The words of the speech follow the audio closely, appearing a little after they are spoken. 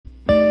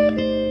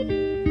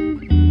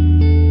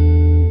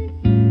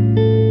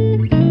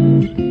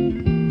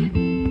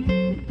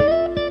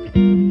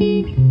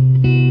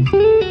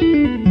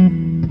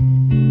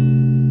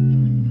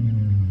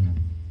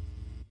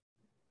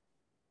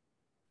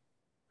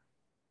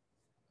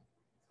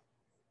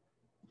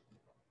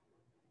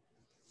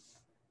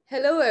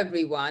Hello,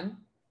 everyone.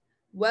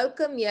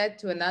 Welcome yet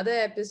to another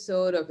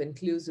episode of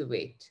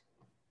Inclusivity.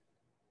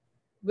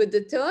 With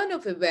the turn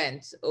of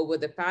events over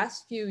the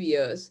past few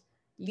years,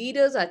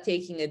 leaders are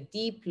taking a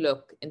deep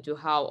look into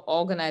how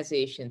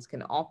organizations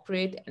can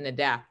operate and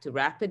adapt to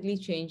rapidly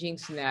changing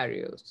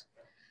scenarios.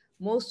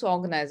 Most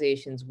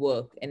organizations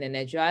work in an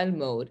agile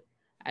mode,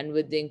 and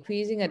with the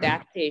increasing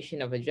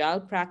adaptation of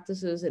agile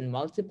practices in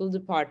multiple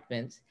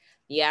departments,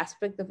 the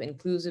aspect of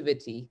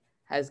inclusivity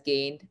has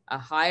gained a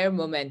higher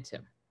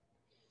momentum.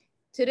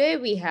 Today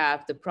we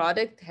have the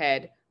product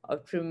head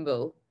of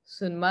Trimble,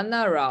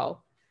 Sumana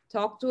Rao,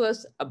 talk to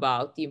us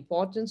about the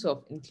importance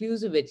of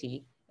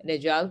inclusivity in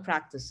agile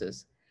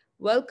practices.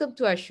 Welcome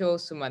to our show,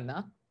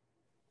 Sumana.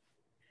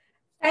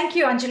 Thank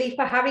you, Anjali,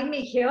 for having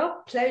me here.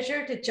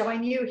 Pleasure to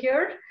join you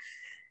here.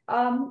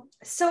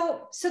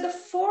 So the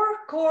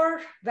four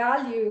core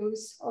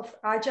values of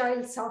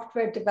agile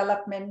software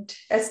development,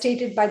 as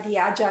stated by the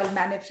Agile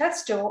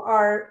Manifesto,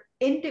 are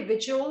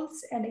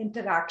individuals and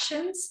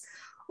interactions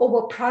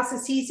over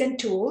processes and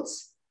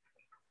tools,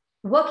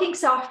 working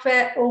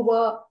software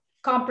over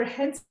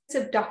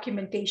comprehensive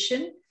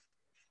documentation,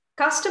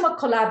 customer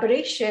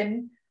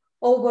collaboration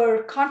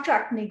over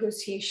contract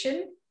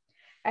negotiation,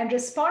 and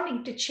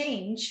responding to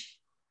change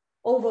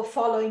over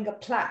following a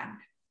plan.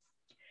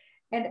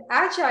 And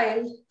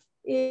agile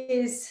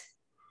is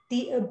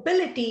the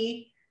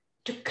ability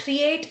to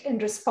create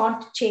and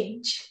respond to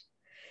change.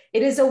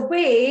 It is a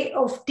way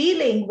of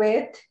dealing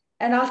with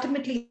and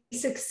ultimately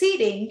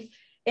succeeding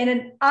in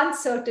an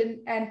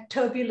uncertain and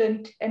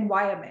turbulent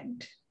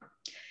environment.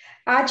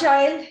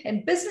 Agile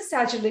and business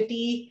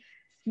agility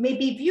may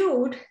be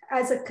viewed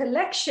as a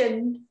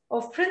collection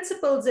of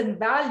principles and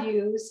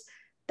values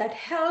that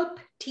help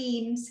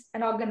teams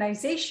and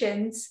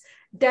organizations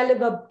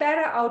deliver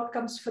better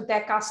outcomes for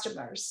their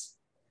customers.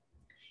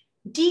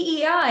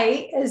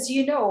 DEI, as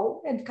you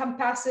know,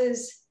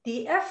 encompasses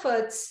the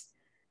efforts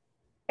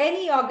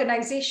any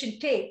organization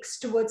takes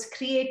towards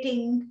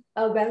creating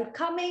a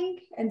welcoming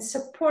and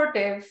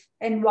supportive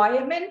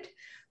environment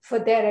for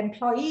their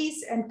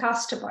employees and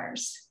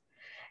customers.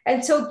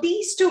 And so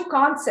these two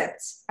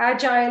concepts,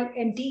 agile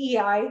and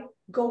DEI,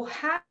 go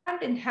hand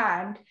in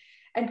hand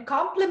and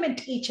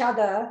complement each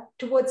other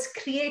towards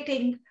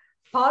creating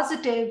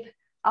positive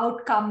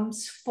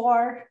outcomes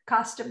for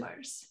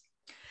customers.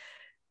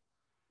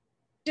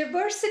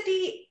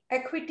 Diversity,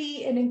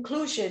 equity, and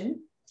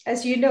inclusion,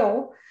 as you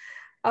know,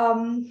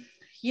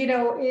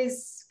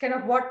 is kind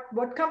of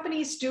what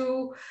companies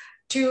do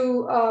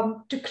to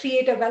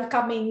create a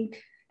welcoming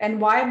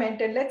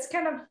environment. And let's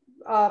kind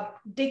of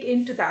dig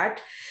into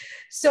that.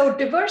 So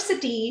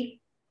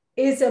diversity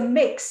is a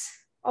mix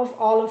of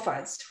all of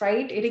us,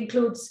 right? It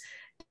includes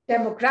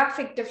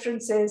demographic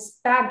differences,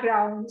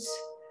 backgrounds,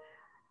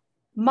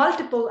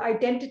 multiple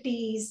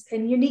identities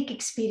and unique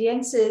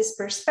experiences,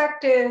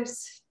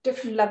 perspectives,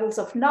 different levels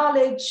of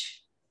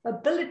knowledge,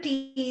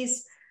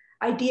 abilities,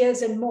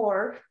 ideas, and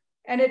more.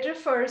 And it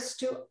refers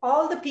to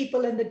all the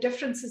people and the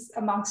differences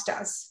amongst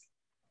us.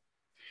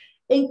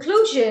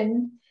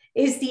 Inclusion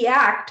is the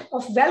act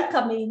of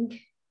welcoming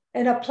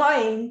and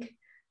applying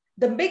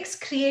the mix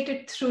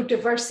created through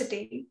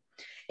diversity.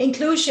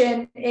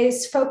 Inclusion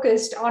is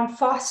focused on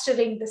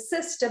fostering the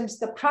systems,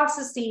 the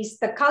processes,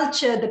 the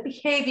culture, the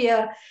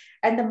behavior,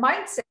 and the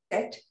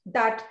mindset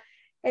that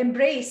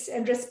embrace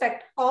and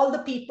respect all the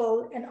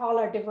people and all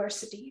our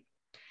diversity.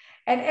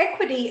 And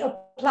equity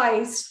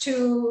applies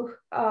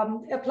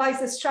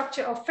the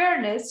structure of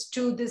fairness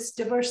to this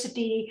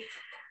diversity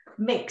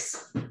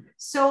mix.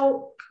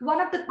 So one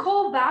of the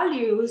core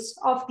values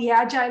of the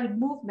Agile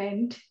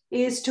movement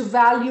is to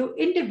value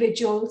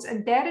individuals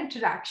and their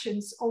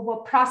interactions over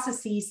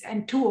processes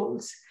and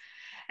tools.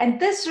 And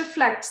this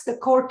reflects the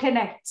core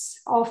tenets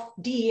of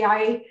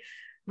DEI,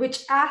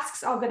 which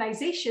asks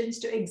organizations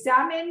to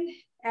examine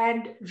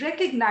and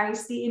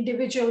recognize the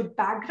individual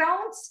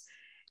backgrounds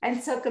and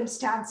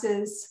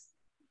circumstances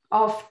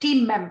of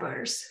team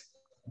members.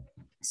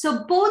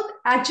 So both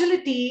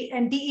agility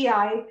and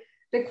DEI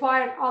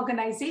require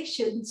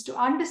organizations to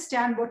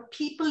understand what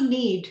people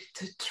need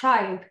to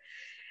thrive,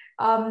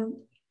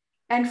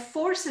 and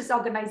forces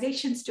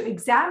organizations to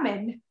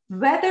examine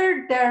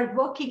whether their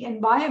working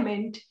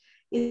environment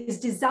is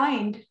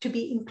designed to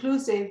be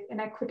inclusive and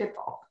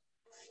equitable.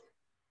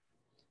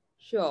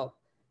 Sure.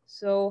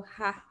 So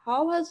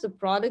how has the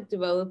product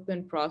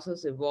development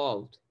process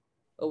evolved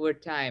over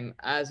time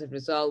as a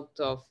result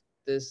of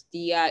this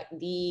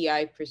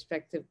DEI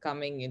perspective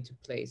coming into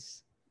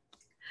place?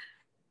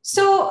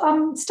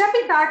 So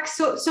stepping back,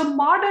 so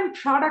modern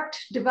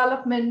product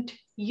development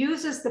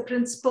uses the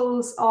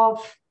principles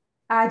of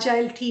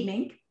agile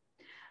teaming,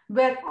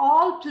 where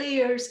all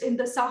players in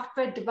the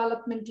software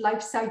development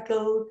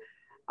lifecycle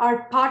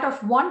are part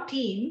of one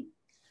team,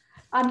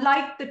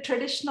 unlike the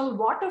traditional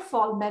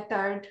waterfall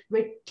method,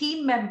 where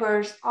team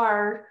members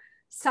are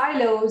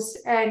silos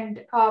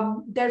and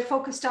they're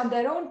focused on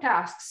their own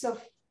tasks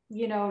of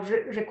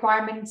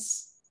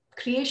requirements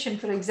creation,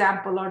 for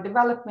example, or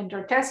development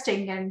or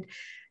testing, and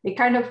they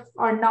kind of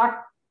are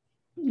not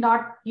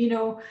not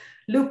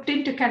looped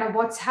into kind of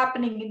what's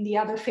happening in the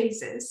other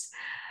phases.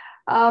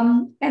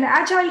 And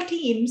agile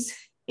teams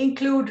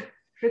include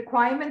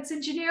requirements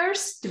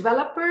engineers,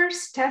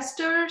 developers,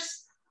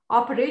 testers,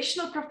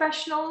 operational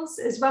professionals,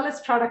 as well as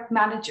product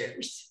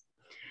managers.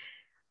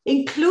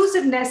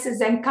 Inclusiveness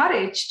is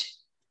encouraged,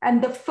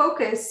 and the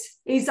focus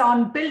is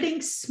on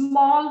building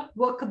small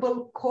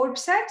workable code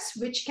sets,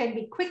 which can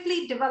be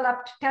quickly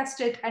developed,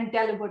 tested, and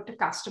delivered to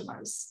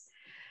customers.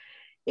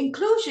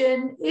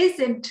 Inclusion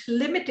isn't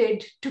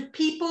limited to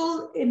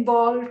people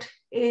involved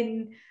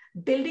in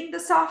building the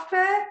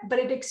software, but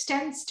it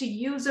extends to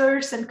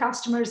users and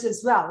customers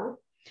as well.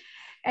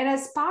 And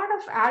as part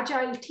of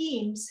agile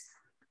teams,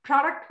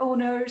 product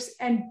owners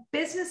and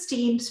business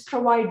teams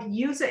provide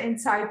user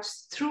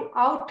insights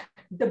throughout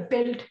the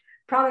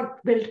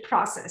product build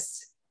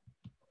process.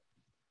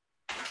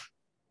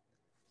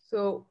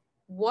 So,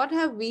 what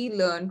have we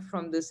learned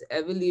from this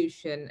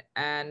evolution,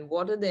 and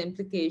what are the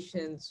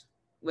implications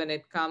when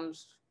it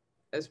comes,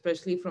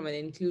 especially from an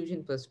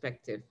inclusion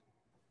perspective?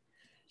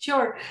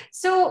 Sure.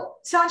 So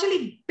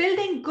actually,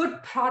 building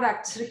good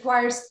products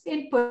requires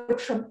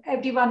input from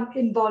everyone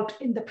involved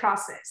in the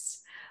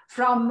process,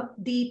 from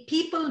the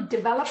people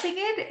developing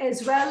it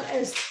as well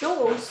as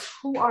those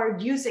who are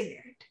using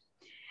it.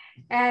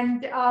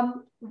 And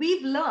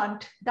we've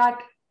learned that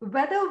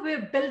whether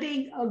we're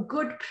building a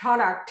good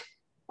product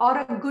or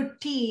a good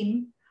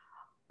team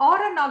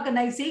or an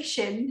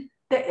organization,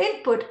 the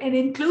input and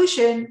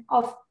inclusion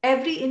of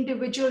every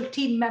individual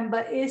team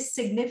member is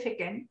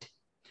significant.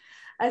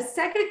 A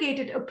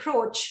segregated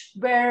approach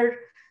where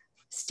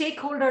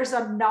stakeholders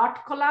are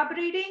not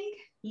collaborating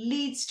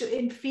leads to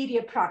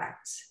inferior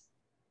products.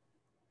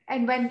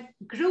 And when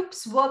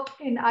groups work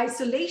in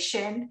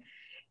isolation,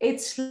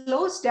 it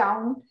slows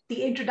down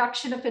the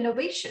introduction of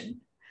innovation.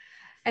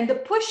 And the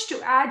push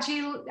to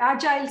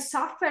agile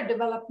software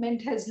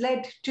development has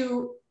led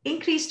to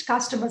increased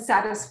customer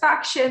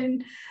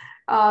satisfaction,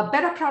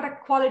 better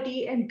product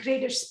quality, and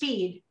greater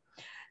speed.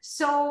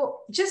 So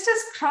just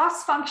as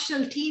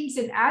cross-functional teams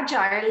in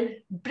Agile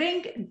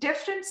bring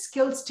different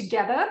skills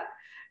together,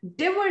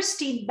 diverse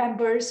team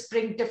members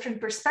bring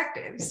different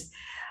perspectives.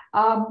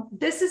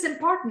 This is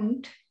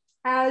important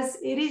as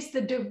it is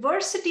the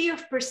diversity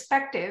of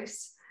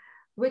perspectives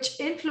which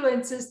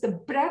influences the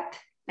breadth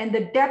and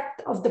the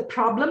depth of the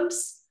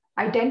problems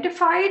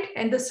identified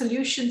and the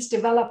solutions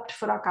developed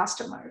for our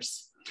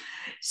customers.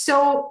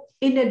 So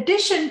in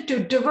addition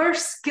to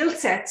diverse skill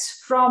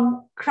sets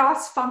from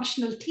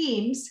cross-functional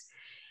teams,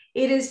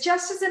 it is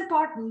just as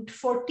important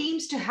for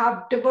teams to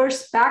have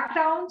diverse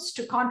backgrounds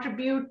to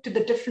contribute to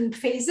the different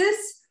phases.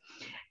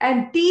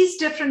 And these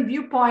different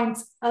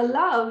viewpoints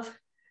allow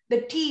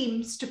the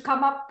teams to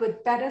come up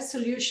with better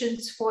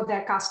solutions for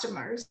their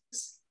customers.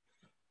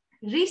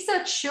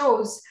 Research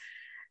shows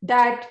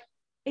that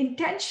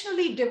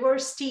intentionally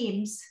diverse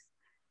teams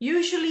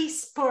usually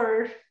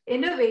spur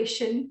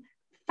innovation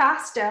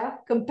faster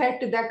compared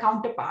to their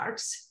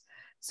counterparts.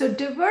 So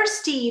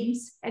diverse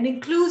teams and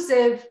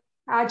inclusive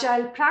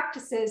agile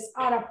practices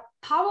are a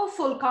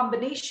powerful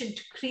combination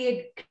to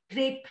create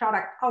great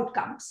product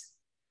outcomes.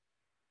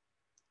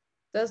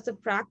 Does the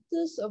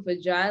practice of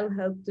agile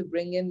help to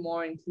bring in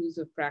more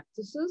inclusive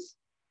practices?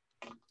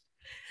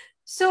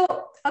 So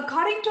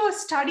according to a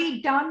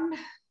study done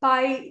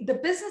by the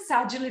Business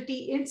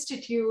Agility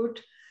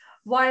Institute,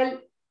 while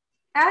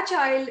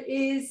agile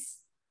is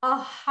a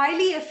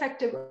highly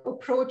effective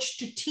approach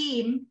to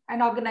team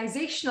and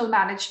organizational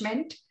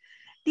management,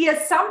 the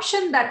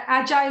assumption that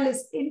agile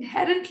is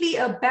inherently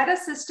a better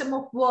system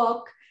of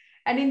work,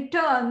 and in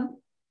turn,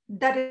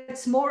 that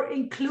it's more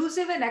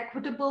inclusive and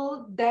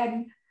equitable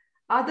than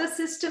other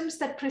systems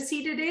that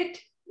preceded it,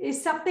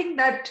 is something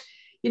that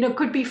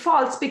could be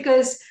false,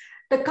 because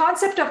the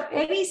concept of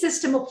any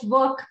system of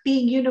work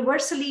being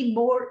universally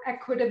more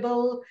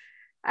equitable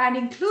and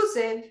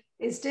inclusive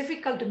is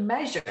difficult to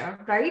measure,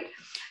 right?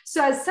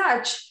 So as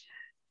such,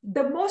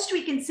 the most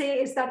we can say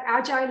is that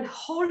agile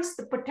holds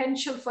the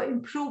potential for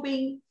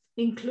improving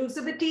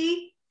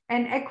inclusivity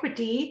and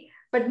equity,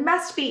 but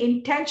must be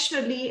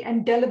intentionally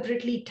and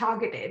deliberately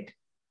targeted.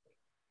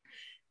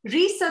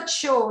 Research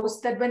shows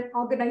that when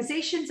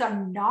organizations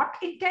are not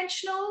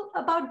intentional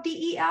about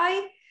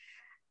DEI,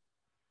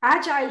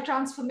 agile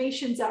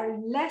transformations are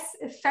less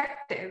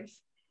effective.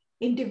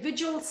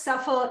 Individuals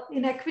suffer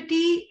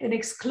inequity and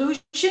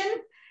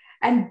exclusion,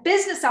 and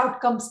business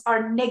outcomes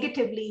are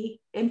negatively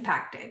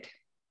impacted.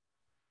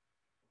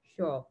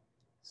 Sure.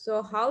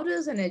 So how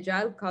does an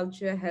agile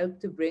culture help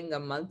to bring a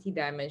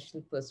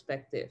multidimensional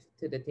perspective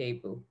to the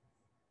table?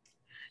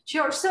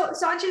 Sure. So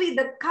Anjali,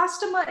 the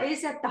customer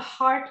is at the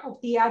heart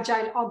of the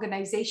agile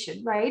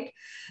organization, right?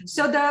 Mm-hmm.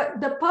 So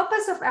the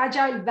purpose of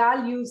agile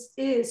values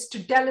is to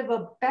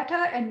deliver better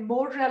and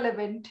more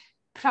relevant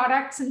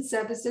products and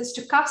services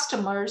to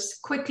customers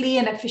quickly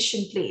and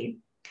efficiently.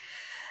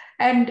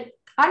 And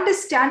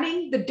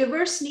understanding the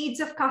diverse needs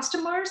of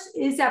customers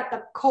is at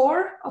the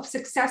core of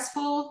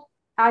successful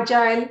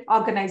agile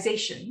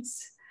organizations.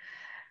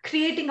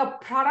 Creating a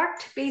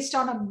product based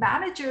on a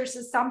manager's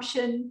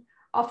assumption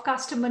of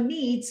customer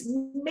needs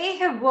may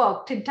have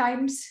worked in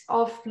times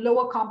of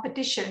lower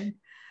competition,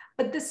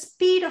 but the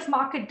speed of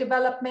market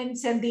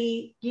developments and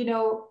the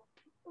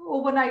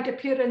overnight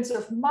appearance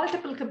of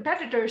multiple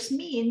competitors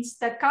means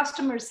that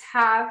customers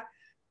have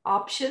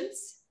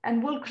options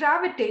and will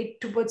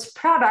gravitate towards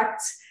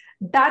products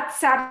that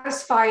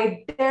satisfy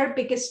their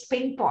biggest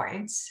pain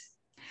points.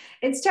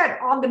 Instead,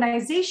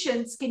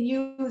 organizations can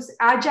use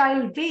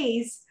agile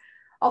ways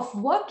of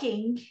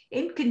working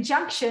in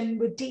conjunction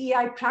with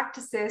DEI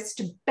practices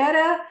to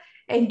better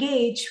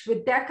engage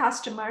with their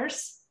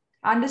customers,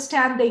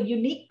 understand their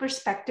unique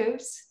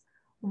perspectives,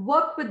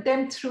 work with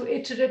them through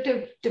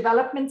iterative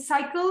development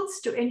cycles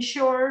to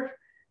ensure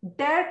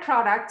their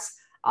products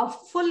are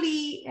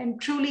fully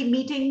and truly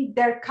meeting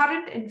their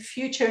current and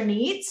future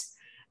needs,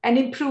 and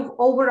improve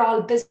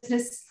overall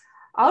business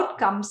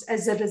outcomes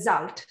as a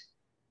result.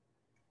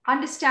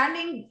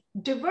 Understanding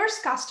diverse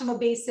customer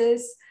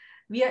bases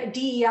via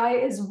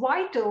DEI is a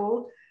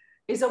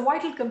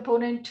vital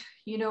component,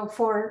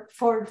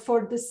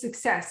 for this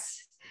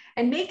success.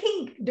 And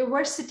making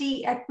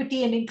diversity,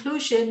 equity, and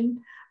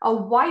inclusion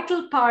a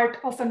vital part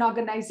of an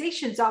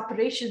organization's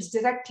operations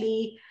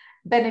directly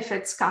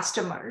benefits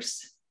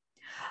customers.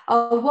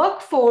 A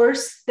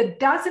workforce that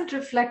doesn't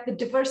reflect the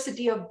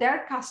diversity of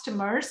their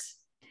customers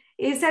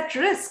is at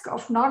risk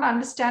of not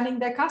understanding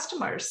their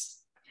customers.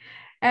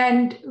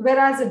 And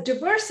whereas a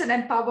diverse and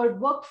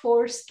empowered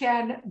workforce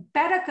can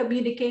better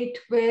communicate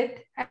with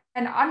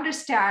and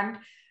understand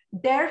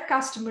their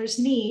customers'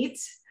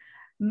 needs,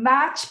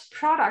 match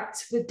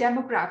products with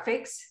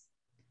demographics,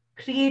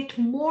 create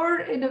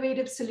more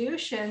innovative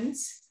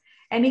solutions,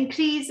 and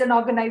increase an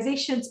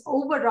organization's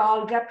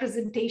overall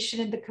representation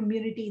in the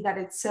community that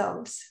it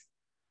serves.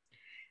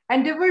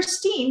 And diverse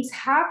teams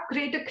have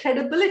greater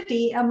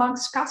credibility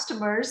amongst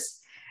customers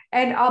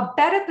and are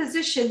better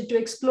positioned to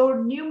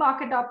explore new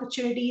market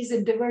opportunities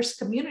in diverse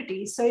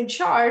communities. So in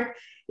short,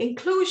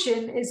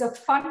 inclusion is a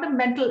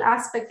fundamental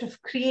aspect of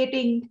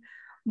creating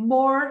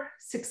more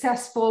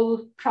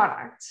successful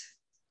products.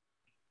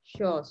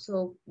 Sure.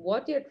 So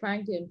what you're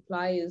trying to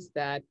imply is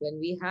that when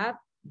we have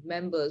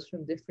members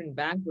from different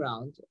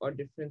backgrounds or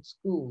different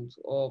schools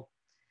or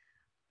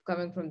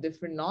coming from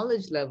different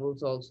knowledge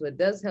levels also, it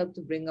does help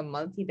to bring a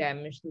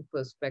multidimensional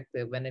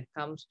perspective when it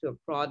comes to a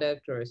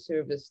product or a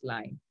service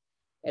line.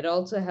 It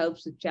also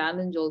helps to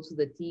challenge also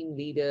the team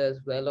leader as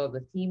well, or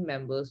the team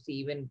members, to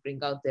even bring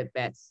out their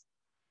best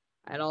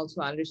and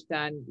also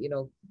understand,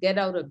 get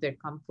out of their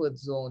comfort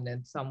zone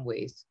in some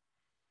ways.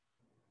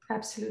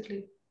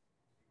 Absolutely.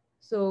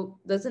 So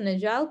does an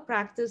agile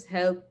practice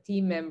help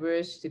team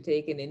members to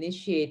take an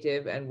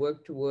initiative and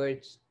work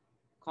towards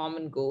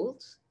common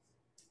goals?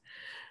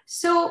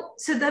 So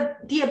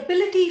the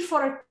ability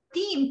for a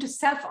team to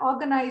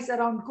self-organize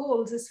around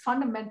goals is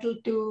fundamental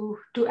to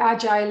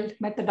agile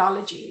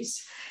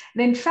methodologies.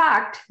 And in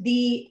fact,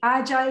 the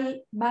Agile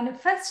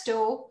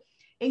Manifesto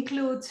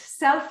includes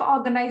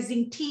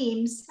self-organizing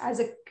teams as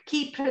a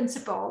key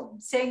principle,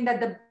 saying that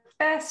the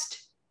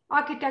best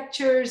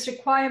architectures,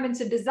 requirements,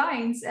 and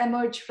designs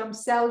emerge from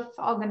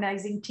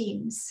self-organizing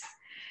teams.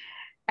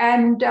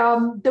 And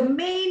the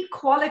main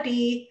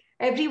quality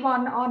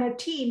everyone on a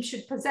team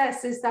should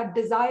possess is that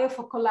desire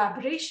for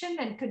collaboration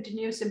and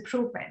continuous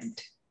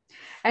improvement.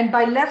 And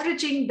by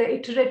leveraging the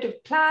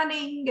iterative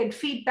planning and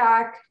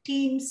feedback,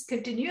 teams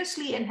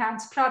continuously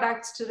enhance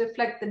products to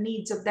reflect the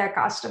needs of their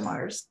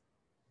customers.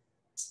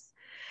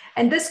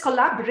 And this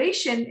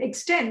collaboration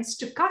extends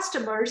to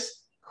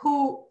customers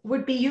who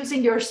would be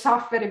using your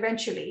software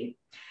eventually.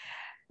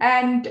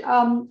 And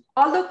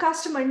although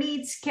customer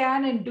needs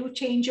can and do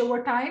change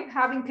over time,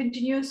 having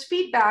continuous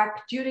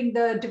feedback during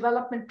the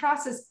development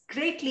process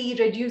greatly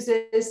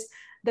reduces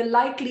the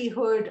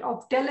likelihood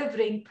of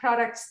delivering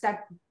products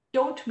that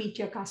don't meet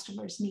your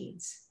customers'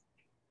 needs.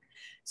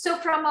 So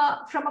from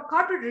a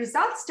corporate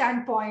results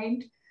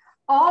standpoint,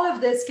 all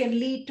of this can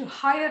lead to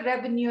higher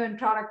revenue and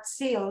product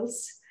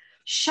sales,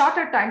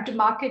 shorter time to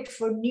market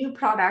for new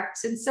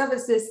products and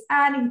services,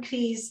 and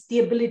increase the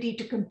ability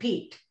to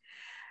compete.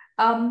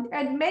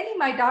 And many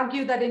might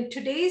argue that in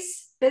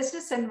today's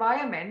business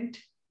environment,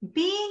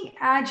 being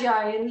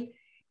agile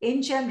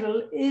in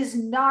general is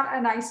not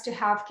a nice to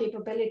have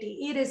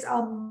capability. It is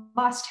a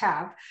must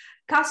have.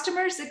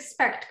 Customers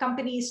expect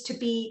companies to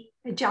be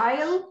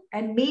agile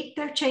and meet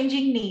their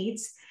changing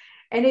needs.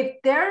 And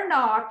if they're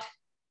not,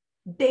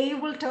 they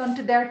will turn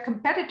to their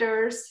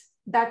competitors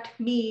that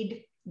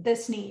meet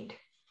this need.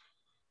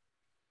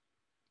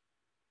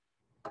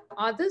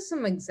 Are there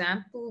some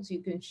examples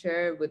you can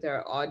share with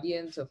our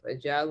audience of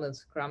Agile and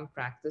Scrum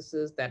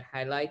practices that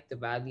highlight the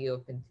value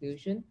of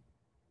inclusion?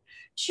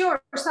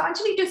 Sure. So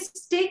actually, to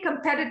stay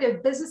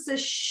competitive,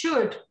 businesses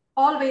should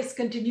always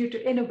continue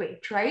to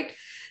innovate, right?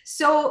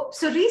 So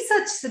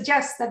research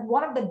suggests that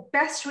one of the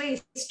best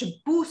ways to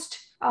boost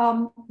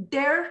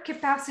their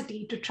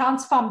capacity to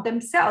transform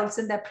themselves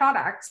and their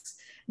products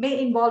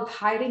may involve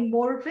hiring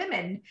more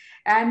women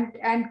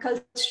and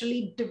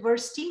culturally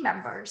diverse team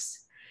members.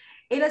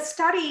 In a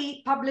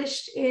study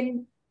published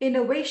in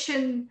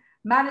Innovation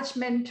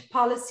management,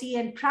 policy,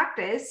 and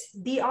practice,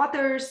 the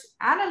authors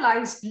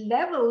analyzed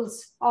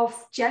levels of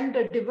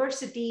gender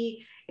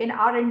diversity in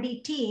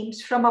R&D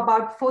teams from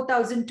about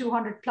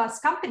 4,200 plus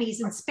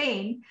companies in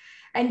Spain.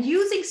 And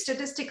using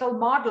statistical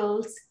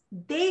models,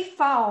 they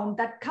found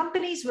that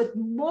companies with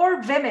more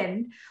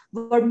women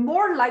were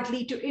more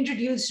likely to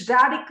introduce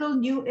radical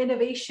new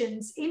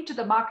innovations into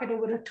the market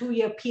over a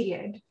 2-year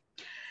period.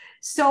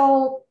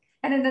 So,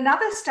 and in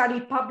another study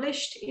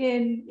published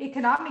in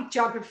Economic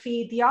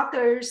Geography, the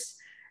authors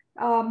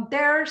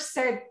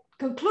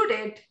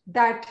concluded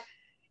that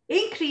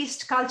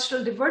increased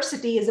cultural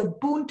diversity is a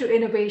boon to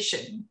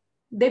innovation.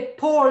 They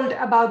polled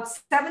about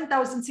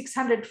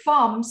 7,600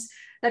 firms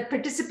that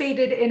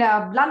participated in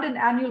a London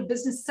Annual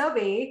Business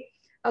Survey,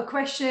 a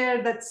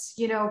questionnaire that's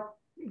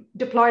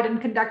deployed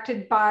and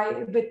conducted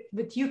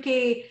with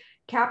UK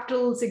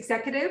capitals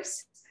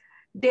executives,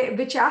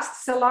 which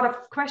asks a lot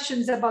of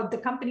questions about the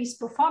company's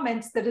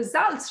performance. The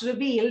results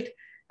revealed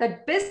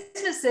that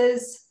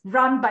businesses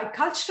run by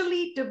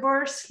culturally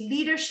diverse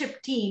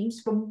leadership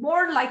teams were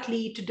more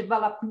likely to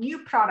develop new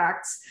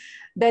products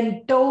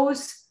than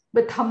those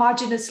with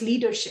homogeneous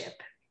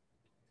leadership.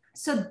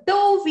 So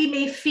though we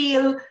may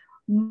feel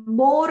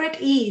more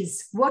at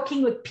ease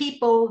working with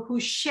people who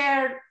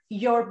share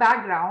your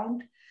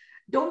background,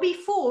 don't be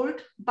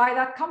fooled by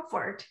that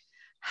comfort.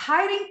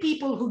 Hiring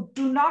people who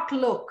do not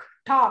look,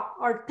 talk,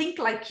 or think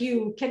like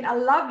you can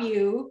allow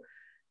you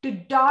to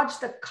dodge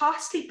the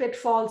costly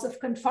pitfalls of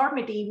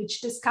conformity,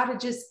 which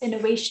discourages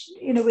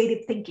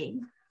innovative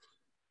thinking.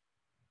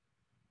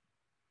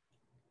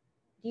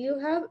 Do you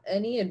have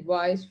any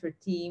advice for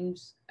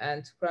teams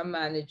and scrum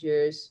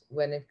managers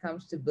when it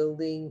comes to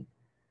building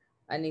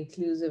an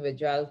inclusive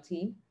agile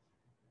team?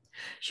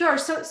 Sure.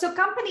 So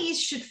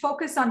companies should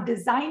focus on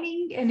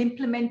designing and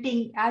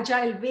implementing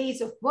agile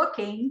ways of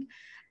working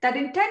that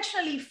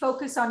intentionally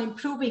focus on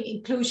improving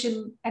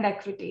inclusion and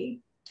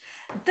equity.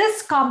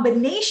 This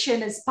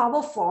combination is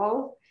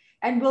powerful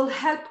and will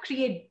help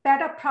create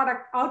better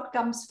product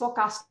outcomes for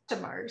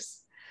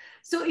customers.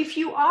 So if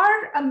you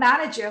are a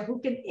manager who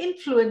can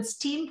influence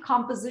team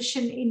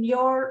composition in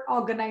your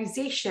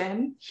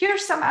organization,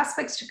 here's some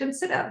aspects to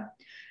consider.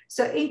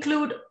 So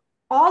include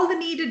all the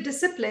needed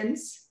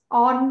disciplines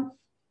on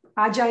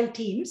agile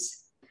teams.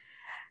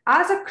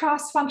 As a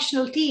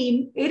cross-functional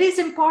team, it is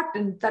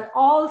important that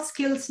all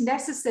skills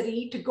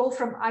necessary to go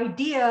from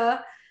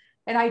idea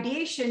and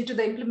ideation to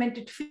the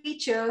implemented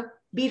feature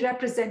be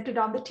represented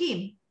on the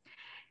team.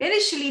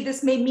 Initially,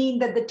 this may mean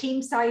that the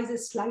team size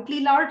is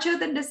slightly larger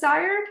than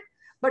desired,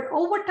 but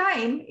over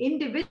time,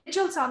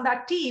 individuals on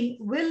that team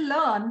will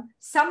learn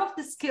some of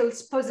the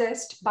skills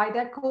possessed by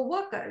their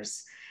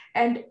co-workers.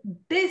 And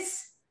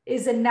this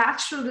is a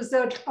natural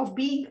result of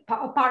being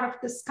a part of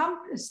the Scrum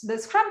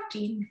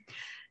team.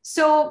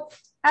 So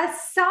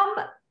as some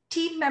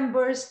team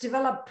members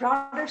develop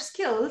broader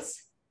skills,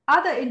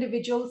 other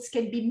individuals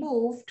can be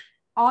moved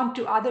on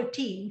to other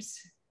teams.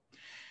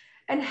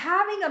 And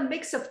having a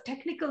mix of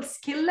technical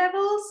skill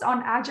levels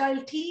on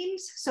agile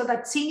teams so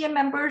that senior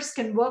members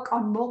can work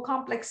on more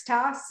complex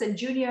tasks and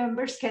junior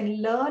members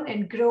can learn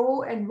and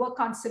grow and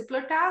work on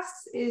simpler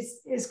tasks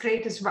is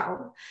great as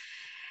well.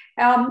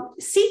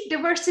 Seek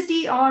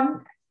diversity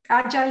on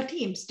agile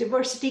teams.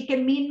 Diversity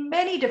can mean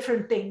many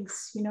different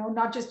things,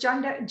 not just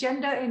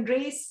gender and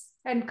race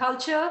and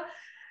culture,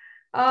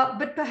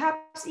 but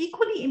perhaps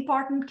equally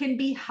important can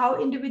be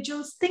how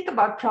individuals think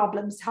about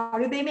problems. How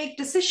do they make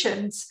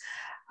decisions?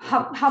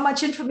 How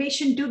much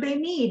information do they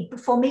need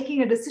before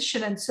making a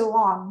decision, and so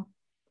on.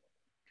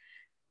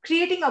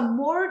 Creating a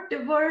more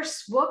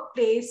diverse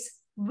workplace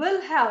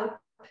will help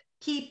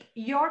keep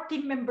your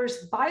team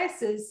members'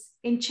 biases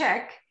in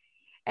check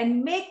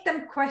and make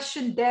them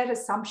question their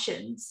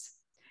assumptions.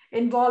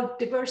 Involve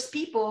diverse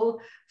people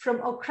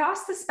from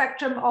across the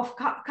spectrum of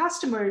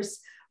customers,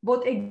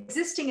 both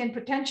existing and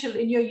potential,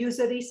 in your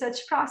user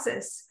research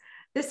process.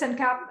 This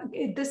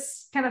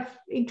kind of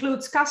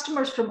includes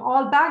customers from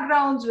all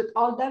backgrounds, with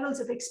all levels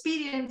of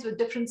experience, with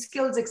different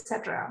skills,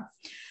 etc.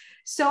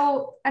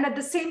 So, and at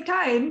the same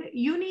time,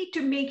 you need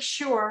to make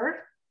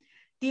sure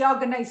the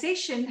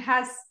organization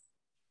has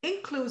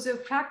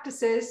inclusive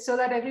practices so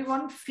that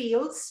everyone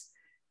feels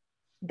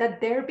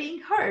that they're being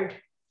heard.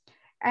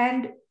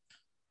 And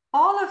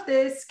all of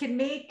this can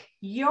make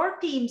your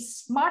team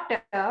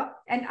smarter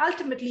and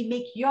ultimately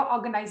make your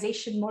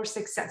organization more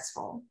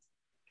successful.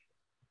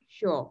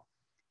 Sure.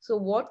 So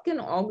what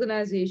can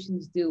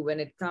organizations do when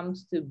it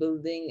comes to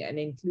building an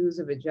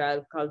inclusive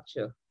agile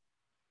culture?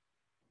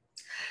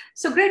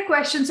 So great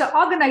question. So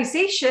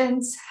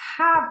organizations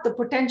have the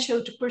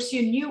potential to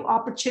pursue new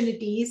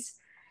opportunities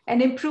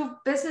and improve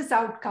business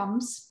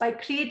outcomes by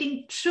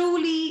creating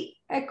truly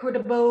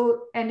equitable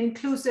and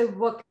inclusive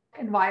work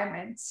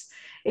environments.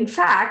 In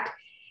fact,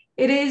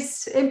 it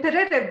is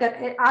imperative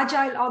that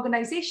agile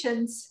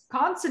organizations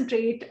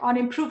concentrate on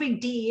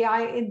improving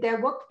DEI in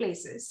their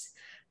workplaces.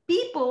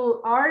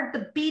 People are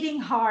the beating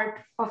heart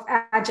of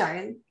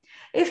agile.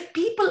 If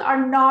people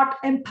are not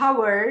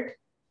empowered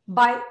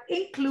by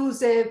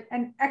inclusive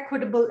and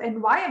equitable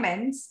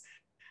environments,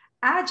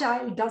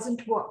 agile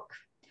doesn't work.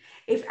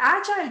 If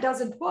agile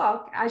doesn't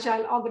work,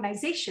 agile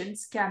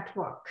organizations can't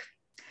work.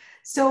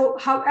 So,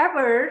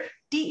 however,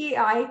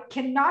 DEI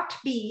cannot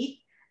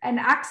be an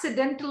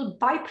accidental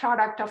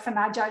byproduct of an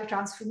agile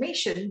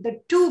transformation.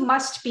 The two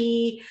must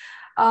be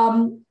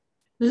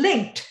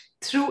linked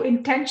through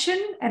intention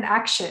and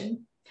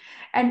action.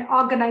 And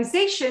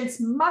organizations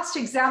must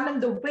examine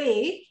the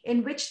way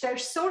in which they're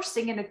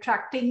sourcing and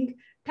attracting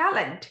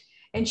talent,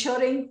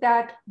 ensuring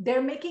that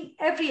they're making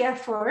every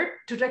effort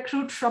to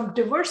recruit from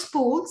diverse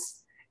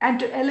pools and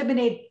to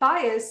eliminate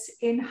bias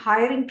in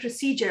hiring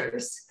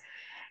procedures.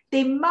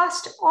 They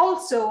must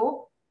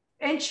also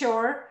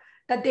ensure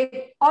that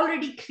they've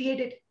already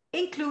created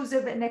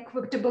inclusive and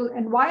equitable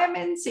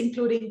environments,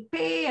 including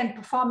pay and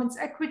performance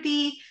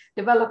equity,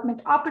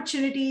 development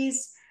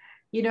opportunities,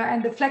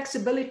 and the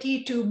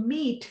flexibility to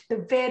meet the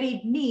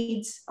varied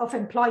needs of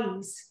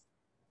employees.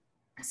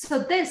 So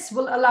this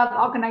will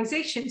allow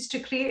organizations to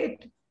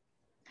create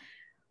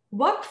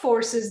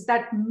workforces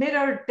that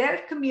mirror their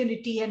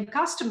community and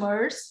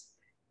customers,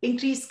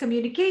 increase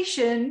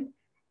communication,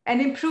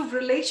 and improve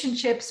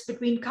relationships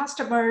between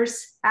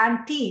customers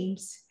and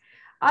teams,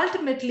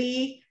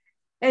 ultimately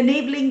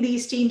enabling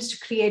these teams to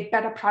create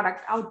better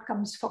product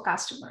outcomes for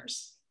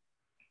customers.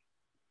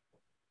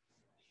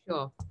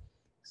 Sure.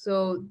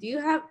 So do you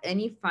have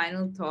any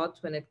final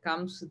thoughts when it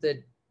comes to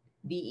the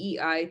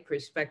DEI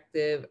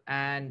perspective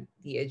and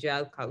the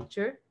agile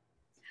culture?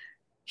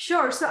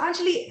 Sure. So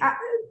actually,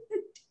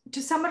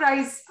 to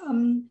summarize,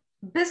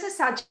 business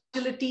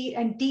agility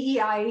and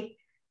DEI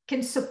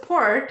can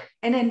support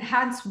and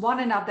enhance one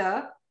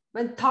another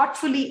when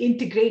thoughtfully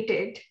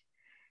integrated.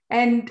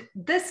 And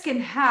this can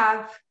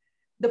have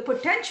the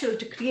potential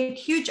to create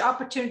huge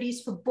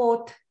opportunities for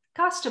both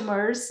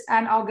customers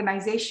and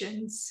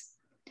organizations.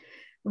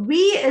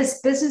 We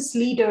as business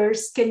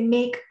leaders can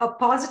make a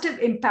positive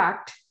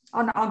impact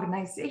on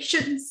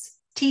organizations,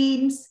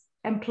 teams,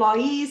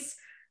 employees,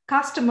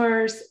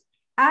 customers,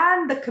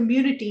 and the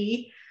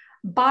community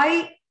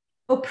by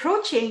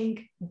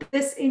approaching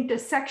this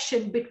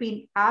intersection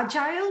between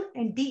agile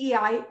and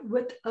DEI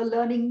with a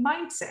learning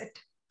mindset.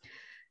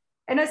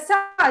 And as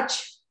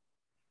such,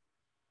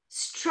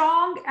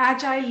 strong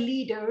agile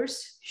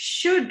leaders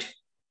should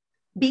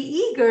be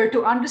eager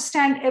to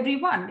understand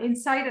everyone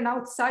inside and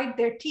outside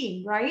their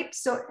team, right?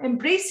 So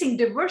embracing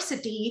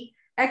diversity,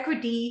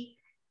 equity,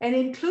 and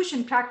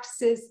inclusion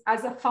practices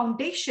as a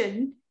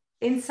foundation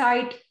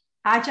inside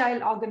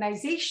agile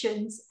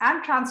organizations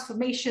and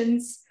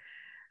transformations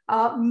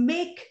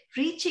make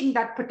reaching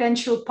that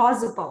potential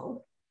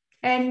possible.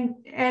 And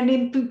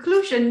in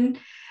conclusion,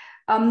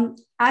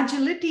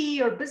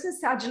 agility or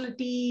business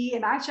agility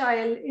and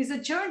agile is a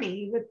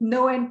journey with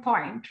no end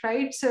point,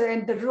 right? So,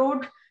 and the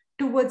road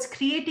towards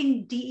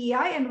creating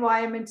DEI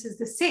environments is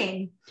the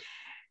same.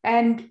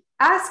 And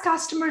as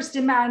customers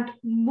demand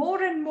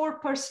more and more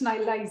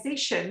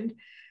personalization,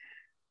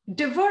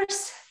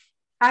 diverse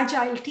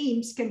agile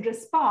teams can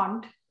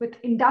respond with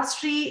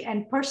industry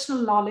and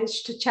personal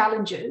knowledge to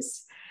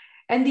challenges.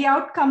 And the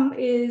outcome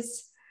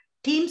is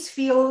teams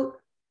feel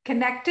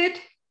connected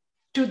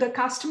to the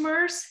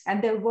customers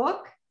and their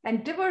work,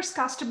 and diverse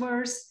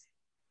customers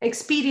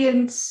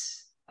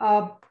experience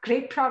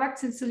great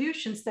products and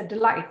solutions that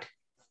delight.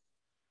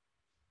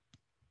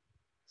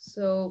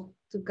 So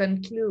to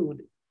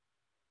conclude,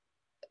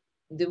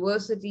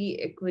 diversity,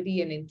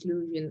 equity, and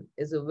inclusion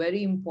is a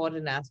very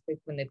important aspect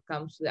when it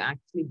comes to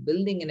actually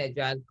building an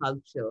agile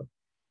culture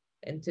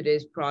in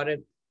today's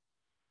product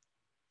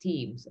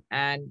teams.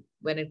 And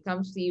when it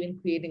comes to even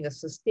creating a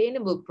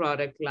sustainable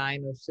product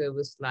line or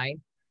service line,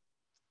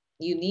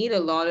 you need a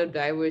lot of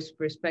diverse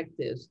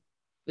perspectives,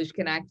 which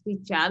can actually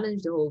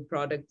challenge the whole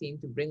product team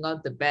to bring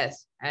out the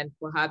best and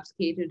perhaps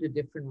cater to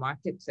different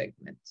market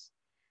segments.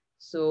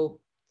 So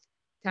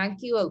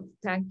thanks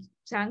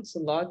a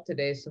lot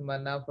today,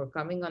 Sumana, for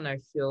coming on our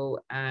show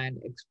and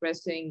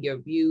expressing your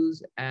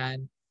views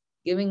and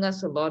giving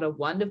us a lot of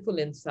wonderful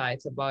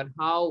insights about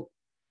how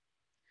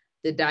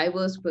the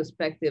diverse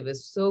perspective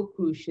is so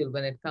crucial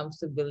when it comes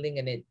to building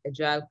an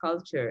agile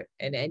culture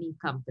in any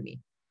company.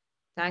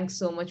 Thanks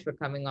so much for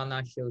coming on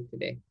our show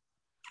today.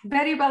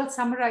 Very well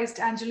summarized,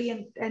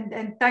 Anjali,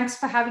 and thanks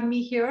for having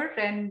me here.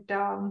 And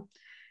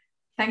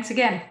thanks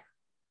again.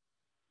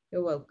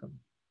 You're welcome.